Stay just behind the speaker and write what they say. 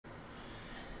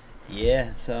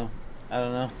yeah, so I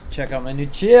don't know. Check out my new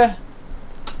chair.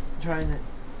 I'm trying to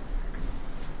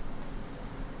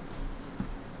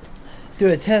do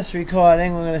a test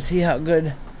recording. We're gonna see how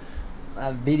good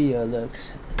my video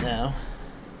looks now.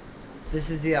 This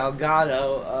is the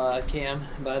Elgato cam,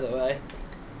 by the way.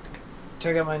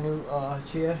 Check out my new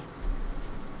chair.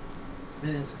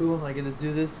 And it's cool. I get to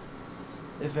do this.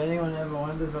 If anyone ever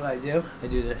wonders what I do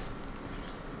this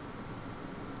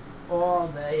all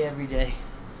day, every day.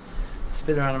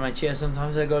 Spin around in my chair.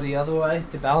 Sometimes I go the other way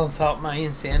to balance out my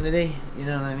insanity. You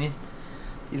know what I mean?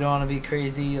 You don't want to be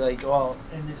crazy like all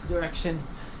in this direction.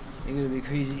 You're gonna be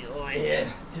crazy over here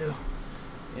too.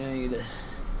 You know, you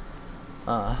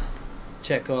gotta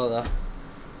check all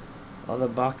the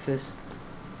boxes.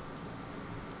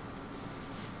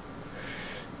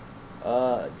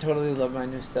 Totally love my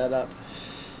new setup.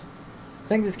 I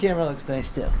think this camera looks nice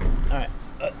too. Alright,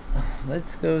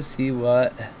 let's go see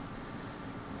what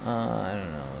I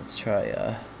don't know, let's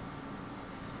try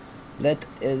let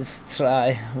us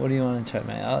try, what do you want to try,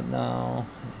 my out now?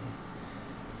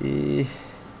 The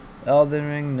Elden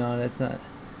Ring? No, that's not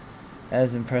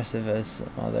as impressive as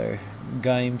other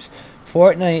games.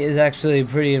 Fortnite is actually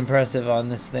pretty impressive on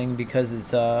this thing because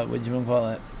it's what you want to call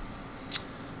it?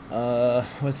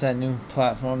 What's that new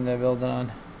platform they're building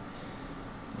on?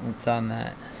 It's on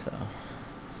that, so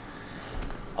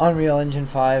Unreal Engine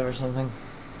 5 or something.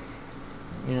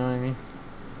 You know what I mean?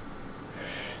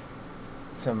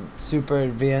 Some super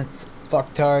advanced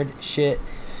fucktard shit.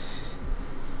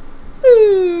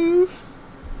 Ooh.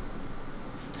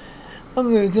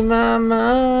 I'm losing my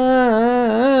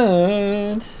mind.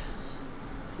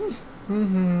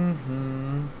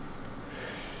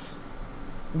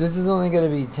 This is only going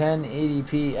to be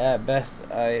 1080p at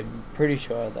best, I'm pretty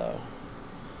sure though.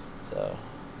 So,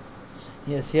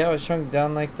 yeah, see how it shrunk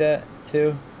down like that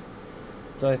too?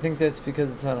 So I think that's because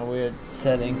it's on a weird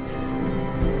setting.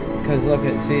 Because look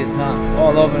at, see, it's not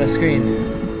all over the screen.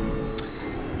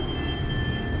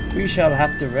 We shall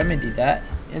have to remedy that.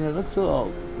 And it looks a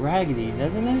little raggedy,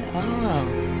 doesn't it? I don't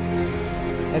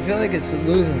know. I feel like it's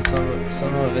losing some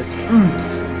of its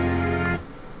oomph.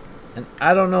 And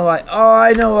I don't know why. Oh,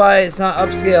 I know why it's not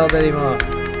upscaled anymore.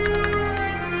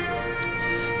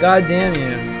 God damn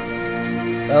you.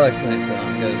 That looks nice though.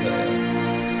 I gotta say.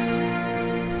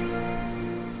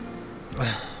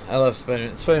 I love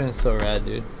Spider-Man. Spider-Man's so rad,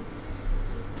 dude.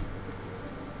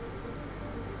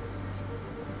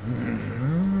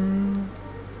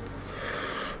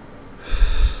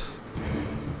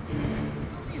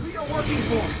 Who you're working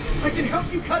for? I can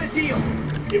help you cut a deal.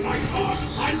 If I talk,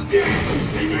 I'm dead.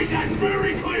 They made that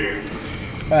very clear.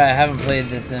 Alright, I haven't played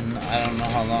this in I don't know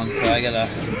how long, so I gotta.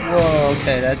 Whoa,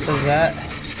 okay, that does that.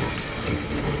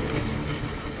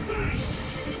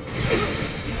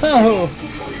 Oh,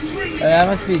 that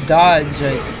must be dodge,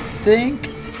 I think.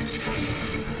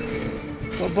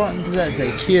 What button does that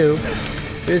say? Q.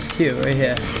 Here's Q right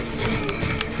here.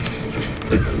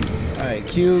 Alright,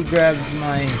 Q grabs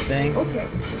my thing.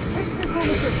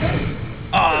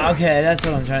 Oh, okay, that's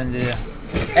what I'm trying to do.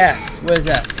 F. Where's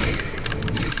F?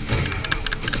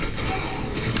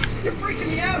 You're freaking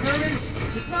me out, Herman.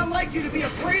 It's not like you to be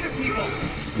afraid of people.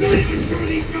 Not even sure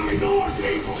these guys are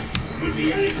people. Could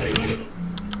be anything.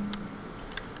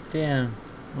 Damn.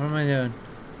 What am I doing?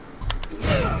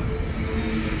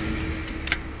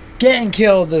 Getting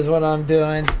killed is what I'm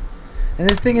doing. And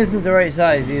this thing isn't the right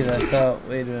size either, so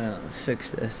wait a minute, let's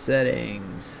fix this.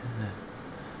 Settings.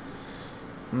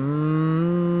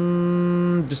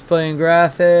 Display and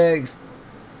graphics.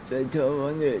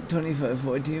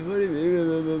 2514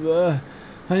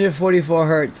 144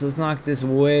 hertz. Let's knock this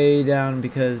way down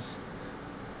because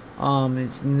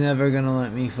it's never gonna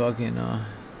let me fucking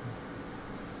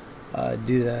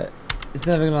do that. It's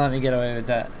never gonna let me get away with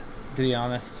that, to be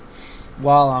honest,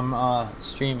 while I'm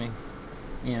streaming,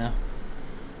 you know.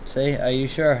 Say, are you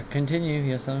sure? Continue.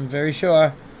 Yes, I'm very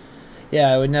sure.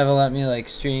 Yeah, it would never let me like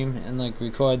stream and like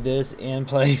record this and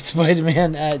play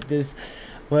Spider-Man at this.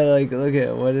 Well, like, look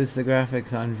at what is the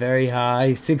graphics on? Very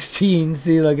high, 16.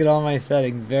 See, look at all my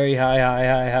settings. Very high, high,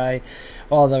 high, high.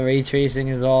 All the ray tracing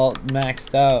is all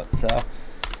maxed out. So,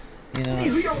 you know,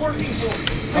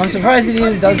 I'm surprised it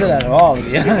even does it at all, to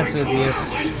be honest with you.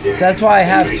 That's why I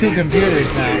have two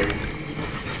computers now.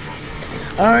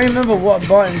 I don't remember what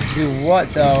buttons do what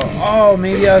though. Oh,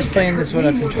 maybe I was playing this with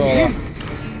a controller.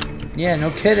 Yeah, no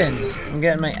kidding. I'm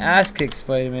getting my ass kicked,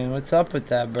 Spider-Man. What's up with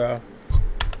that, bro?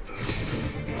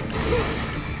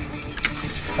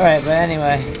 Alright, but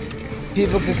anyway,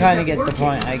 people can kind of get the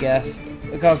point, I guess.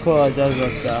 Look how cool it does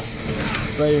look, though.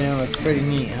 Spider-Man looks pretty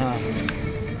neat, huh?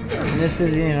 And this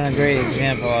isn't even a great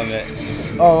example of it.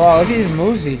 Oh wow, look at these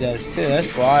moves he does too.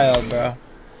 That's wild, bro.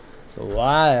 It's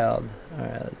wild.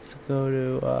 Alright, let's go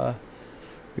to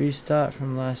restart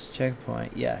from last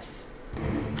checkpoint. Yes. Tell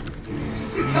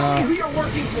me who you're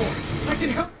working for. I can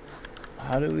help.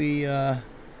 How do we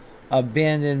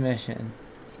abandon mission?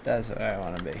 That's where I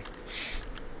wanna be.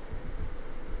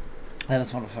 I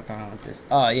just wanna fuck around with this.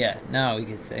 Oh yeah, now we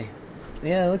can see.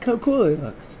 Yeah, look how cool it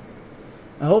looks.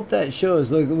 I hope that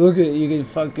shows. Look at, you can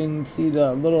fucking see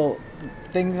the little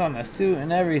things on the suit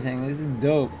and everything. This is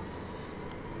dope.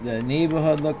 The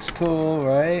neighborhood looks cool,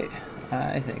 right?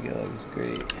 I think it looks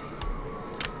great.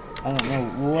 I don't know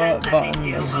what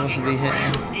button I'm supposed to be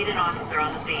hitting.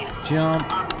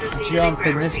 Jump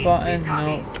in this button.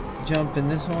 No, jump in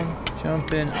this one.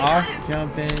 Jump in R.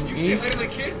 Jump in E.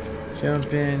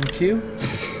 Jump in Q.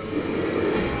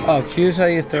 Oh, Q's how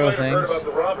you throw things.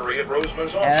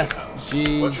 F,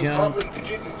 G, jump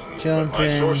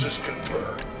in. Shift.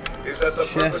 Is it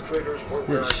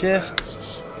shift?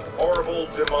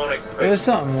 It was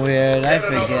something weird. I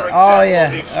forget. Oh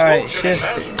yeah. All right, shift.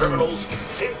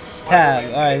 Tab.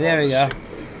 All right, there we go.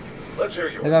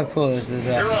 Look how cool this is.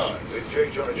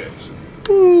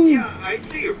 Woo. Yeah, I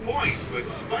see your point, but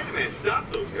Spider-Man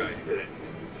stopped those guys today.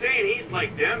 Saying he's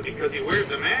like them because he wears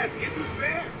a mask isn't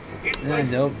fair. Isn't that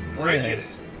dope? Look at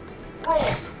this.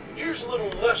 Wrong. Here's a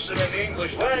little lesson in the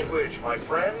English language, my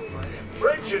friend.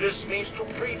 Prejudice means to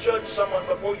prejudge someone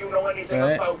before you know anything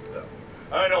about them.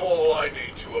 I know all I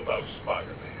need to about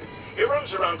Spider-Man. He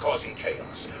runs around causing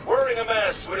chaos, wearing a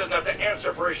mask so he doesn't have to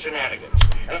answer for his shenanigans.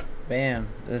 Bam.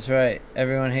 That's right.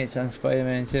 Everyone hates on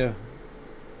Spider-Man too.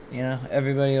 You know,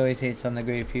 everybody always hates on the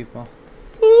great people.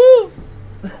 Woo!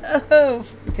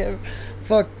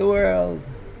 Fuck the world.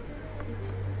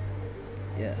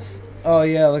 Yes. Oh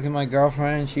yeah, look at my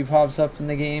girlfriend. She pops up in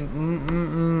the game.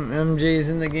 MJ's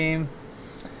in the game.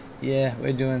 Yeah,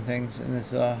 we're doing things in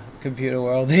this computer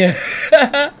world here.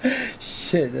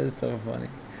 Shit, that's so funny.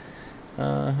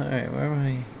 Alright, where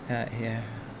am I at here?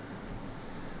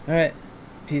 Alright,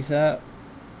 peace out.